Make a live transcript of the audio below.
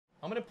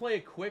gonna play a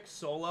quick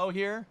solo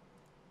here,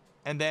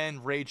 and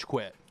then rage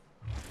quit.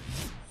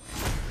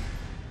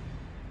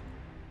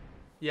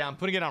 Yeah, I'm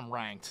putting it on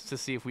ranked to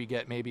see if we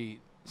get maybe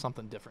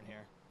something different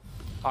here.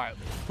 All right,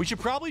 we should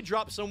probably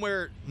drop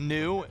somewhere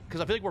new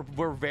because I feel like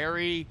we're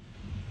very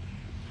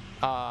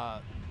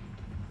obvious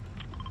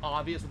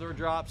with our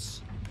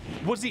drops.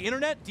 Was the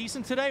internet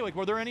decent today? Like,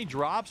 were there any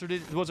drops, or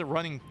was it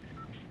running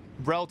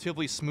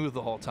relatively smooth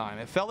the whole time?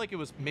 It felt like it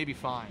was maybe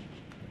fine.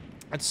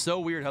 It's so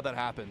weird how that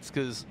happens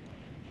because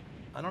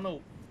I don't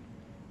know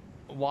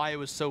why it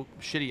was so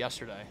shitty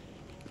yesterday.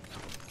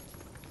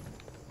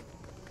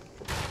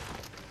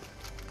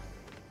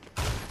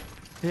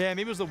 Yeah,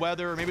 maybe it was the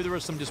weather, or maybe there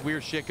was some just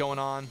weird shit going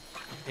on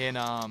in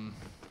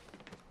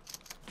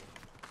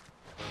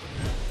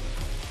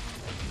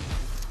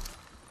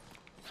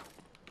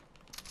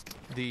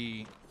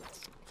the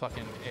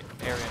fucking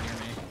area near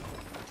me.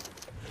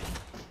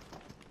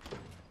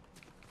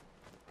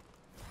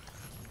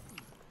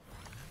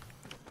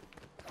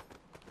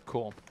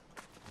 Cool.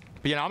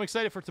 But yeah, I'm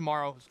excited for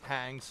tomorrow's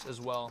hangs as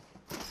well.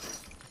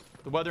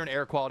 The weather and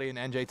air quality in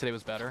NJ today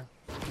was better.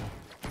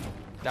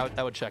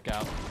 That would check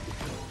out.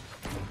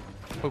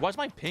 Wait, why is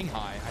my ping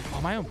high?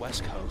 Am I on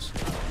West Coast?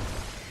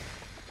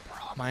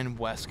 Bro, am I on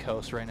West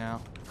Coast right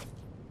now?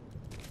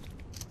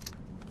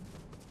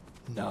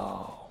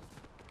 No.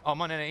 Oh, I'm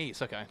on NA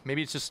East. Okay.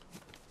 Maybe it's just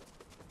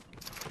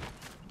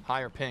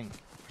higher ping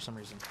for some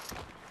reason.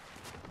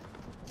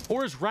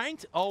 Or is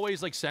ranked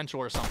always like central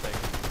or something?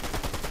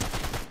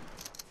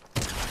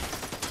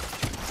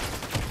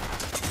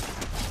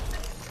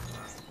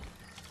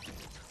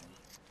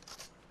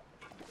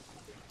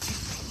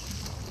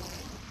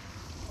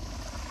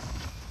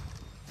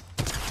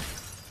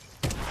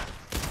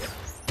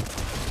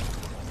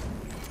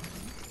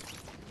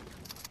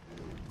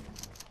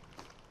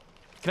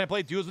 Can I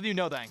play duels with you?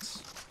 No,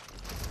 thanks.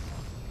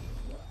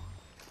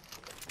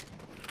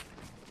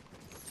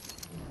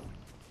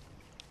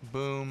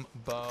 Boom,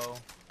 bow.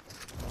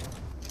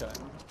 Okay.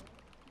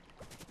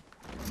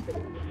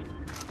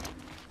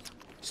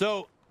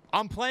 So,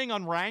 I'm playing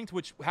on ranked,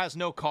 which has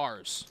no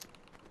cars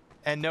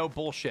and no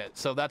bullshit.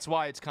 So that's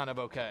why it's kind of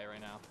okay right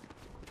now.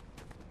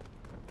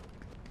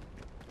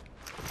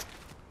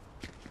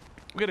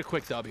 We'll get a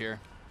quick dub here.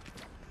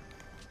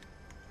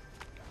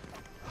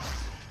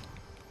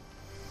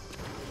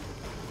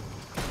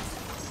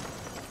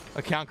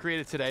 Account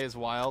created today is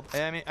wild.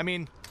 I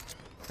mean,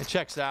 it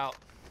checks out.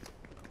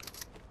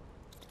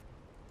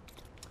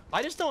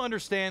 I just don't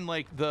understand,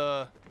 like,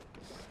 to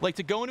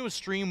go into a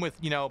stream with,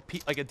 you know,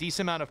 like a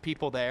decent amount of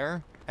people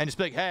there and just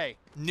be like, hey,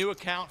 new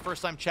account,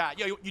 first time chat.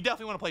 Yo, you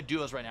definitely want to play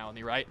duos right now with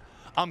me, right?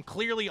 I'm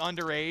clearly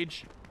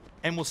underage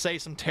and will say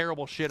some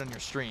terrible shit on your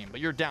stream, but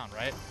you're down,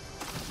 right?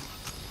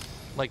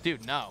 Like,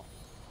 dude, no.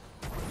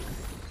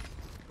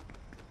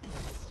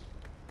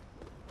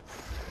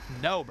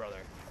 No, brother.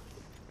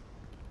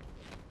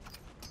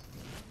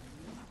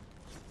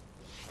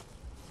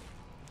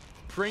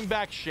 Bring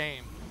back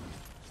shame.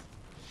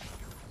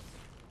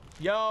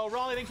 Yo,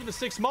 Raleigh, thanks for the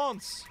 6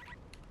 months.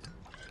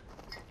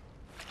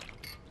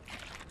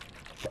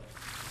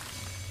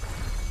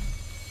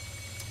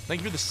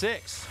 Thank you for the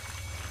 6.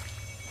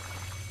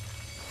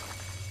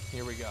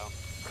 Here we go.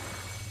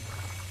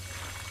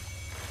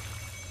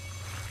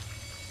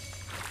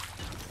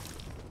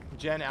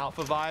 Gen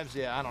Alpha vibes?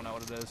 Yeah, I don't know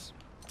what it is.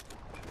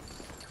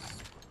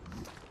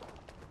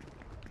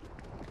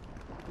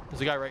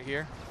 There's a guy right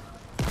here.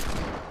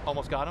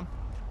 Almost got him.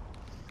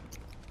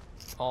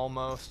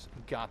 Almost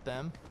got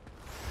them.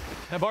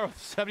 Can I borrow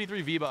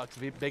 73 V-Bucks?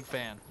 Big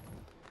fan.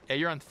 Yeah,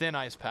 you're on thin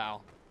ice,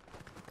 pal.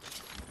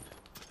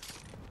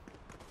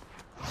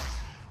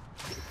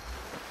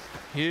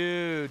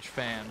 Huge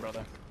fan,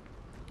 brother.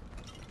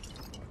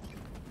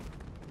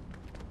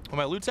 Well,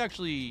 my loot's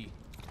actually...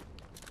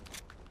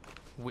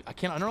 I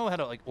don't know how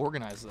to, like,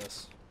 organize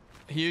this.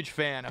 Huge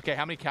fan. Okay,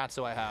 how many cats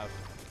do I have?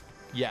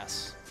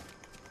 Yes.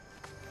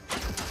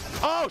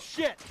 Oh,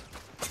 shit!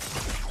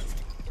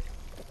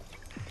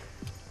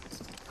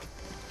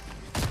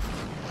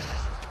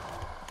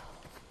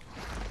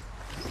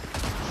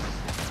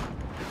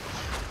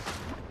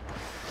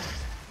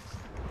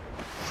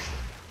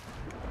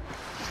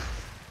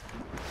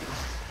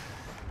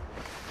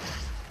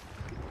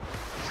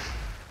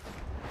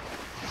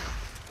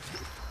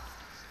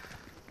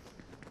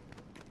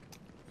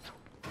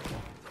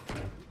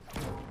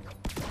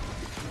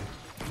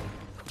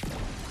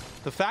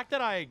 The fact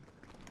that I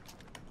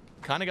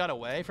kind of got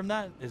away from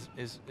that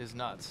is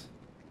nuts.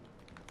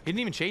 He didn't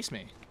even chase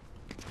me.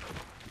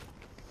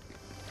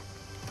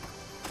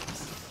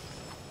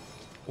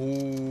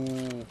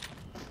 Ooh.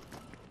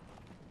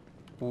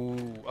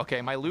 Ooh.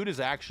 Okay, my loot is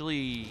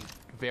actually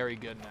very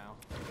good now.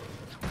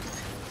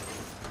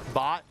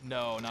 Bot?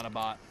 No, not a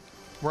bot.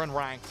 We're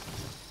unranked.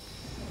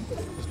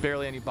 There's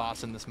barely any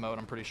bots in this mode,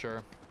 I'm pretty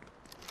sure.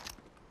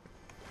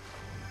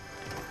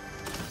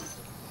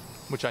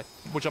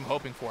 Which I'm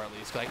hoping for, at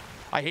least. Like,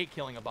 I hate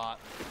killing a bot.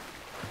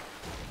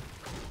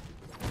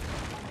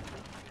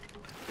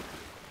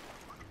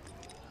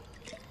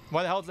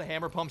 Why the hell is the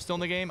hammer pump still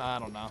in the game? I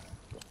don't know.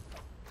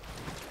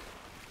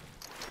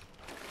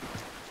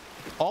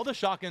 All the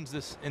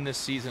shotguns in this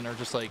season are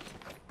just like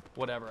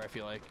whatever, I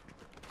feel like.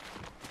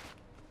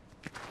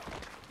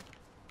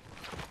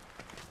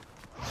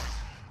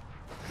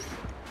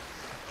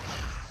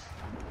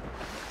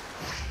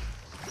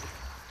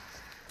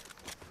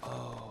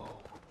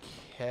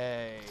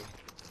 Okay.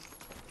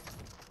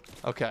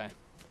 Okay.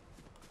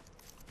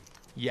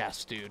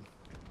 Yes, dude.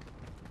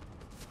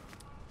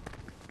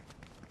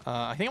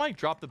 I think I might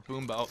drop the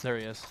boom bow. Oh, there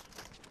he is.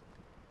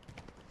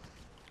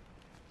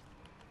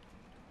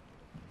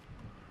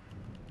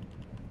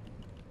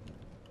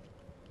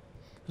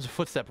 There's a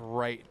footstep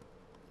right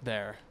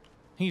there.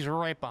 He's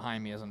right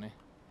behind me, isn't he?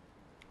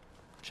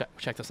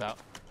 Check this out.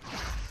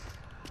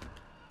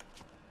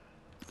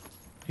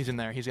 He's in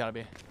there. He's got to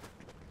be.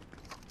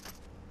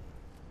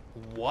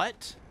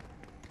 What?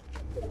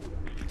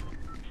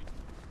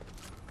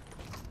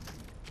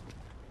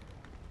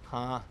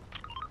 Huh?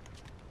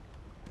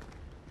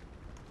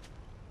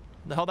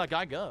 The hell that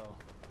guy go?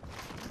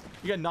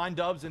 You got 9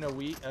 dubs in a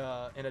week,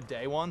 in a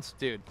day once,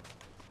 dude.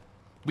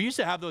 We used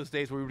to have those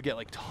days where we would get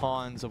like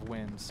tons of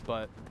wins,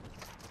 but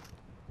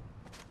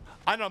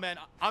I don't know, man.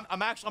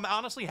 I'm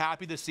honestly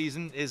happy this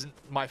season isn't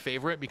my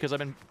favorite because I've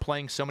been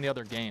playing so many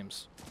other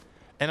games,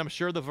 and I'm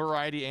sure the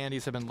variety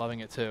Andes have been loving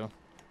it too.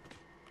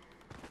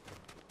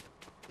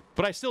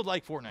 But I still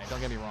like Fortnite.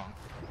 Don't get me wrong.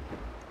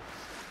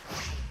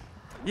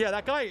 Yeah,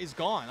 that guy is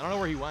gone. I don't know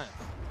where he went.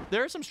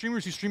 There are some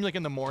streamers who stream like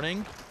in the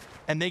morning,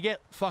 and they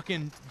get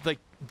fucking like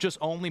just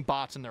only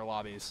bots in their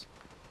lobbies.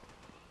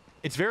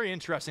 It's very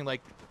interesting,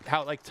 like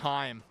how like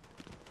time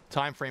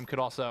frame could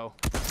also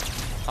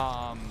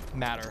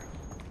matter.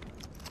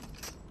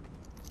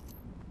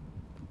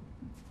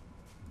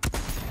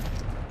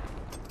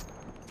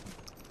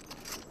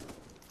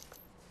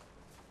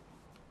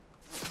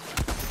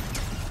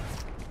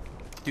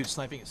 Dude,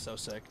 sniping is so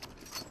sick.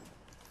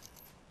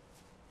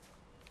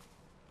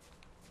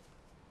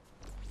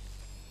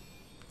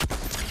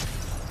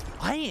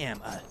 I am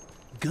a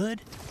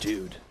good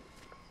dude.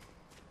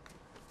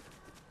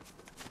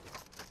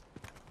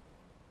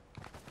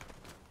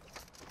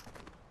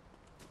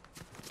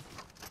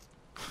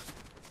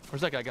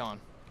 Where's that guy going?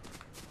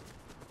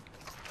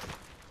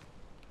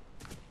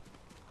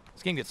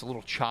 This game gets a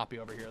little choppy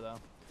over here, though.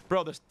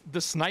 Bro,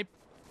 the snipe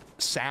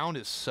sound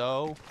is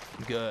so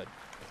good.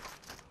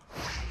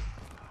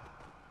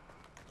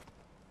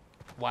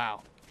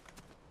 Wow.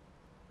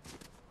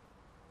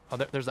 Oh,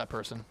 there's that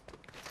person.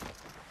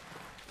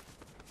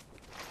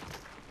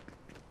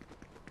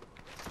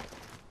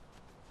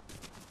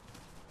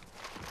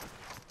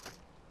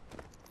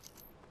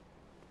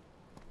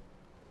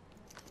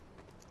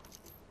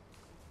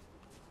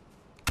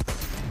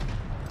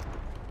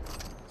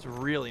 It's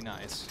really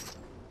nice.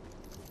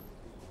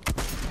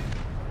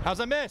 How's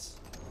I miss?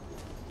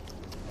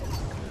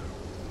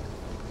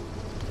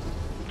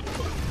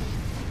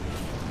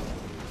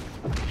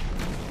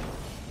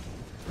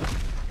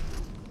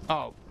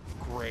 Oh,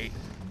 great.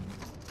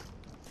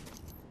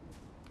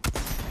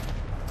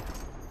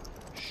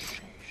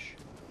 Sheesh.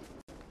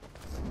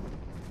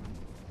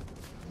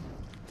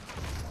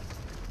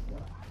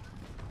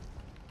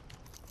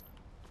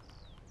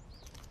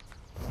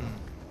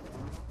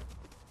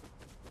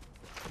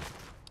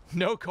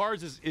 No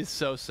cars is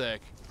so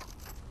sick.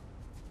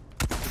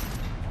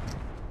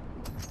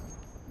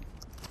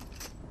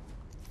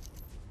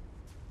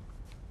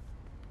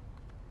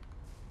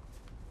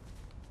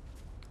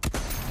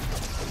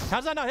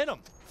 How's that not hit him?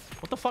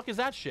 What the fuck is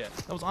that shit?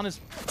 That was on his...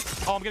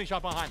 Oh, I'm getting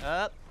shot behind.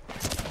 I'm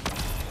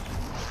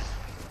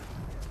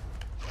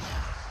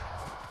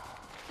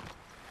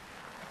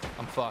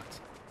fucked.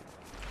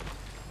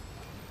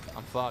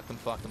 I'm fucked, I'm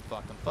fucked, I'm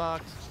fucked, I'm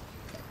fucked.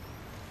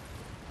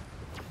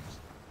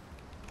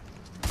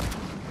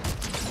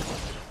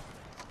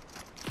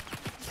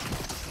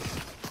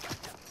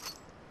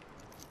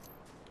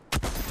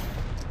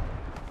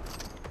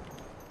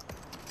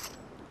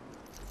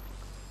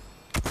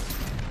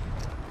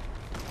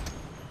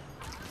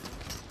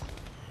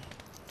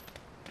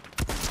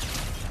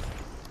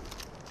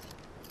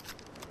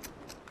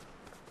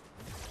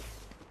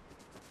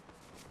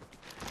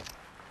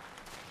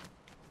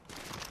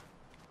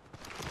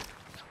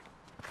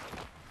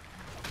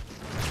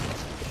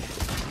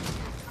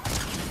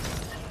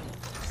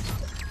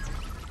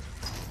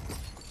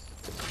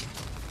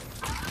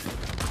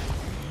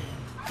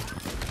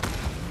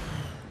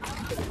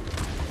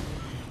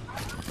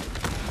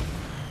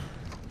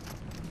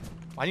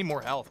 I need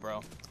more health,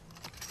 bro.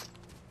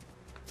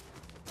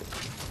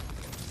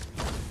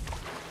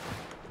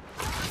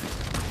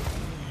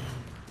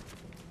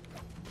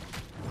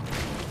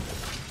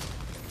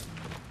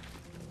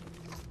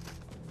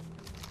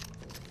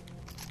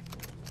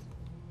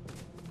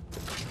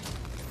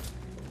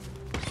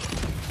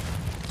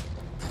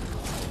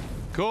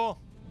 Cool.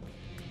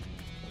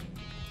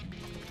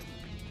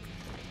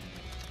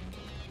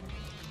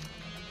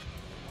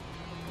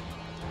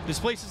 This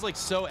place is like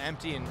so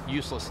empty and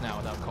useless now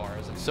without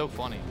cars. It's so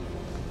funny.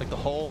 Like the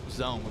whole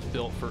zone was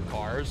built for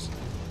cars,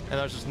 and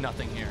there's just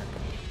nothing here.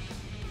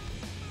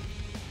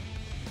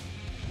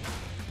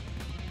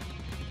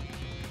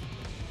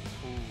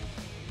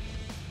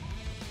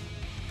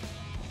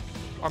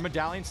 Are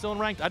medallions still in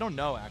ranked? I don't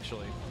know,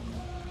 actually.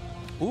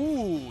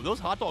 Ooh, those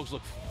hot dogs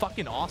look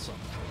fucking awesome.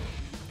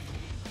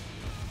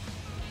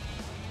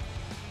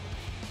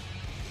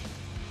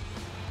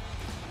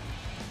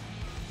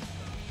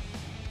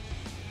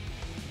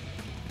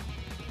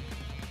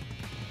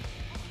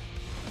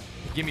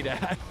 Give me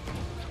that.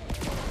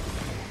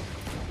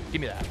 Give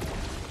me that.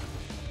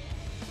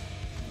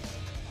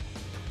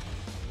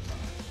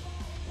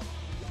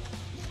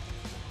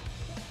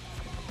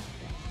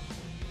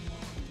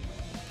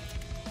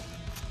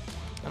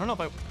 I don't know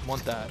if I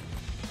want that.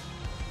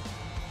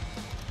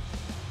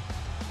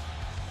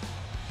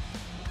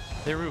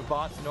 They remove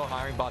bots, no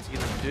hiring bots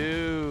either.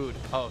 Dude.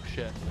 Oh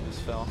shit, I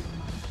just fell.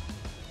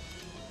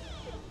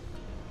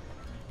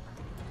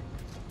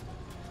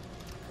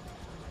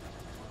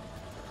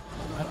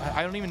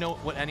 I don't even know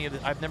what any of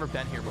this, I've never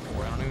been here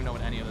before. I don't even know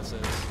what any of this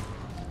is.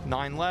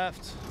 9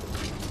 left.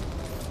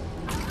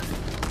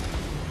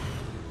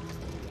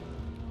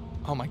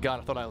 Oh my god,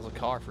 I thought I was a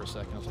car for a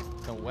second. I was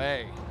like, no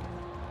way.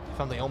 I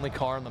found the only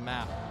car on the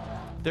map.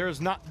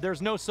 There's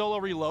no solo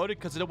reloaded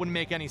because it wouldn't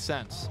make any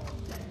sense.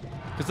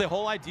 Because the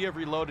whole idea of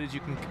reloaded is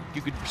you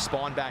could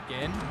spawn back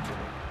in,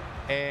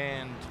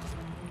 and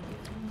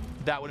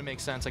that wouldn't make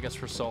sense, I guess,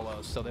 for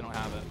solos, so they don't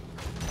have it,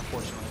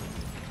 unfortunately.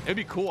 It'd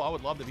be cool. I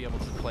would love to be able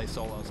to play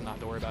solos and not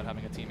have to worry about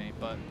having a teammate,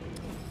 but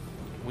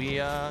we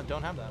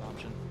don't have that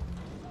option.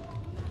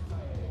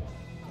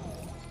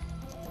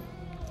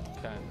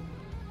 Okay.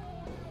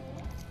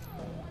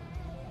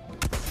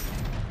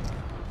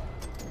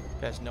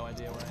 He has no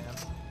idea where I am.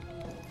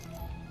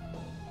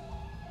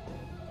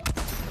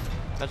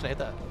 Imagine I hit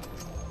that.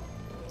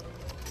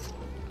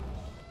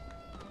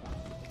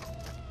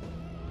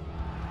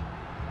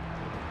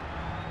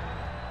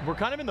 We're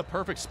kind of in the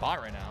perfect spot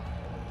right now.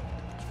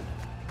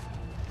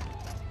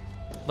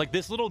 Like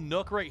this little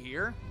nook right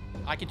here,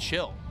 I can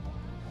chill.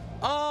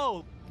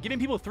 Oh, giving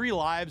people 3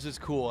 lives is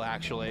cool,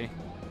 actually.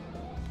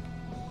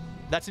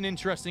 That's an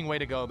interesting way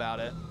to go about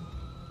it.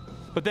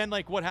 But then,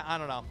 like, I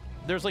don't know.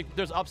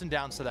 There's ups and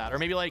downs to that. Or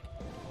maybe, like,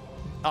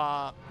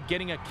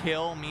 getting a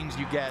kill means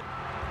you get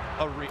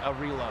a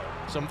reload.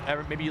 So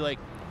maybe, like,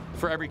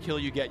 for every kill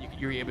you get,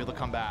 you're able to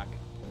come back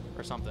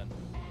or something.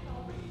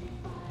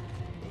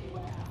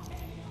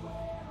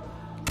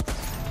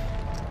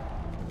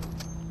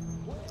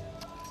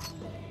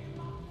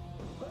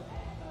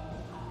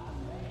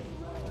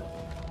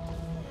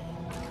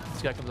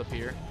 This guy comes up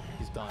here,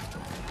 he's done.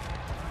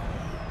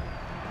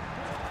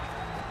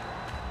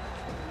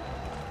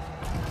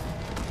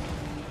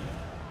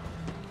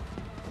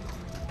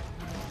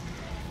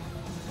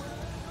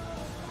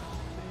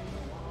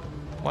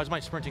 Why is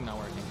my sprinting not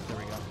working? There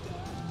we go.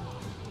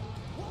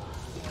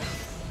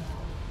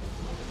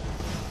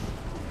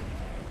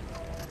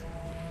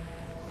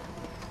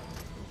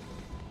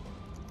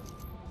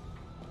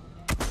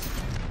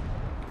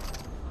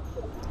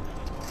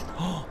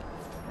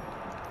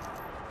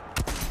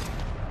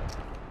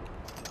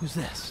 Who's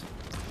this?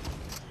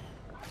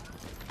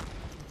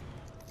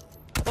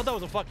 I thought that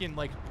was a fucking,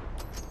 like,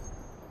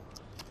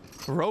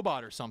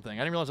 robot or something. I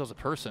didn't realize that was a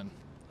person.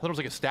 I thought it was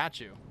like a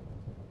statue.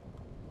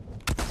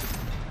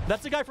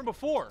 That's the guy from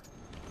before.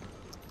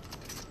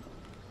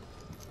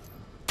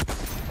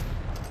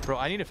 Bro,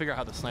 I need to figure out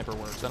how the sniper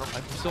works.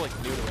 I'm still, like,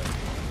 new to it.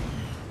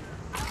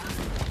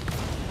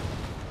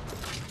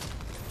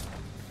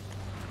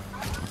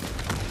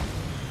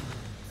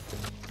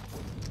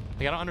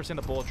 Like, I don't understand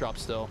the bullet drop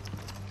still.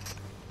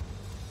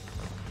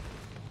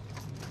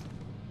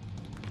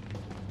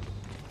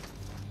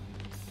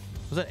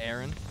 Was that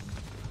Aaron?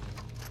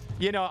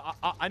 You know,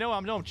 I know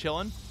I'm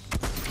chilling.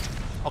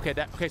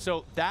 Okay,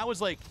 so that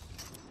was like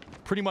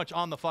pretty much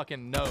on the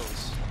fucking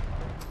nose.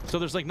 So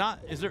there's like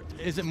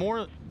is it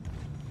more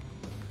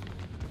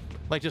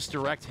like just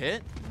direct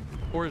hit?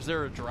 Or is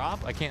there a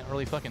drop? I can't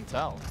really fucking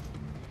tell.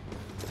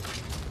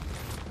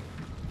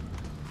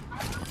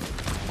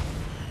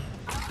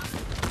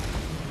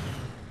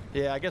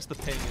 Yeah, I guess the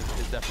ping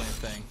is definitely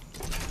a thing.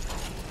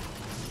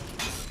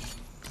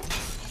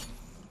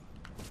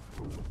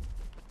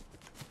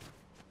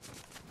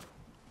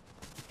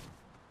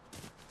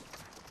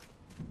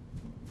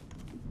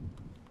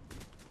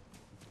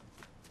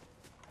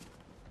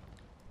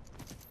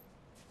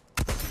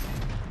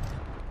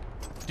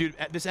 Dude,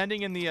 this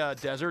ending in the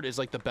desert is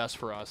like the best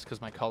for us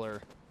because my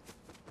color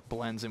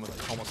blends in with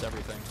like almost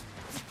everything.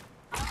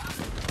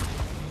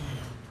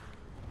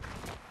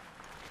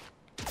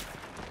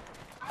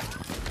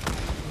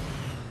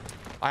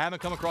 I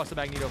haven't come across the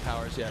Magneto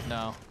powers yet,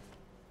 no.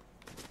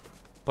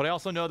 But I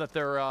also know that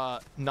they're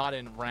not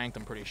in ranked,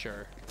 I'm pretty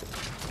sure.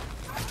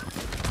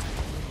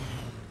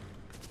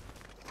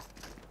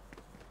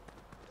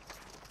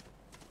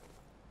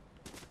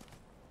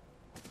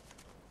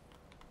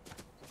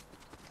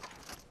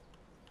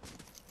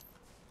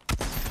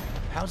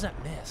 How's that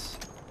miss?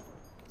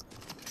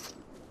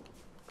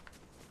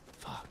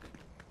 Fuck.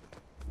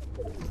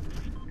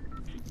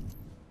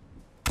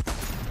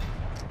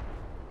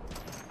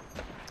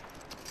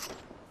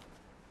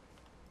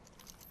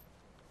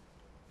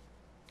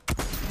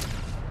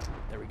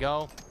 There we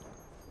go.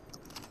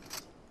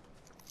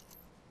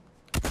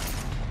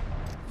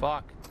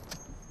 Fuck.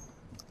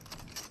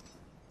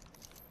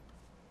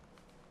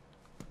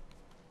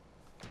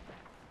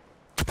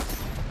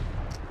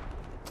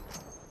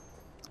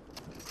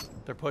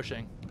 They're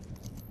pushing.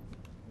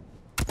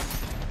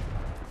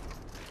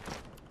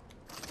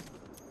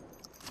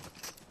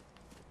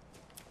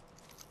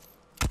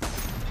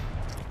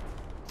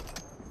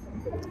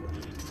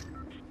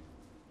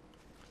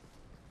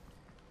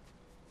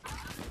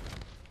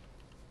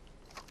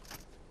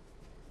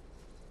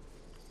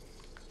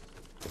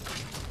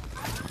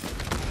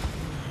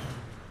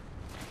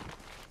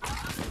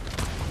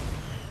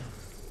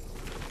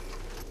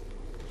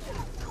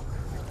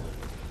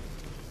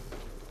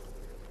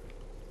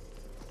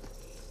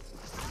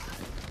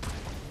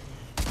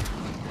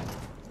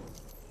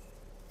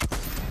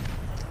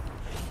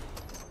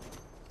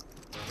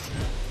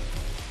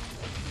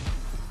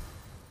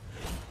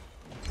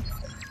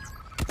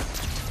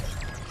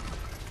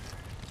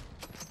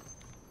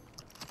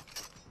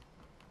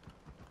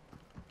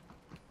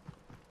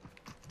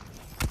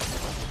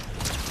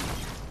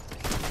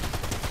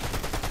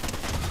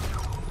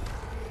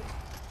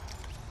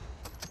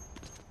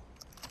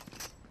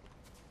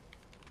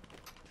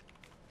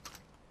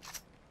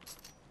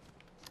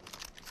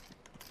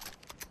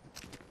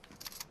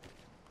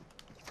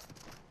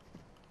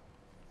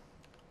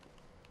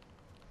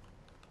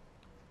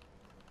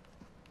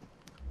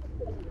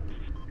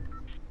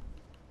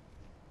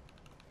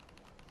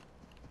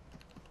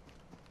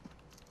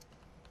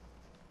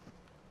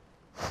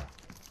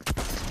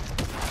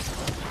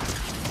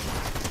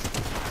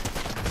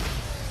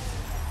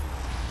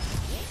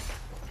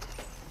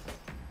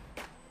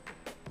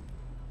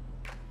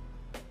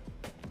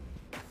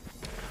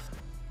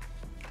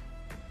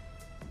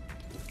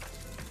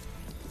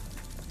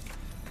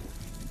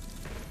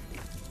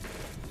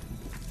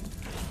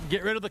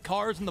 Get rid of the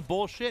cars and the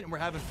bullshit, and we're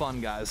having fun,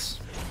 guys.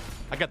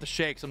 I got the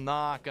shakes. I'm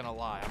not gonna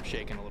lie. I'm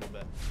shaking a little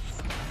bit.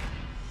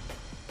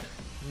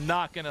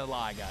 Not gonna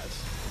lie,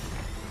 guys.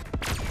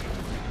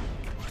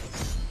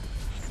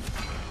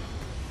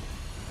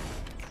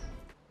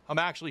 I'm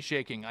actually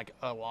shaking, like,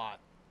 a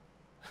lot.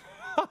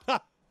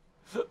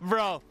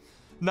 Bro,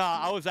 nah,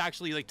 I was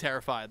actually, like,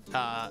 terrified.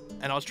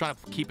 And I was trying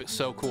to keep it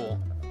so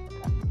cool.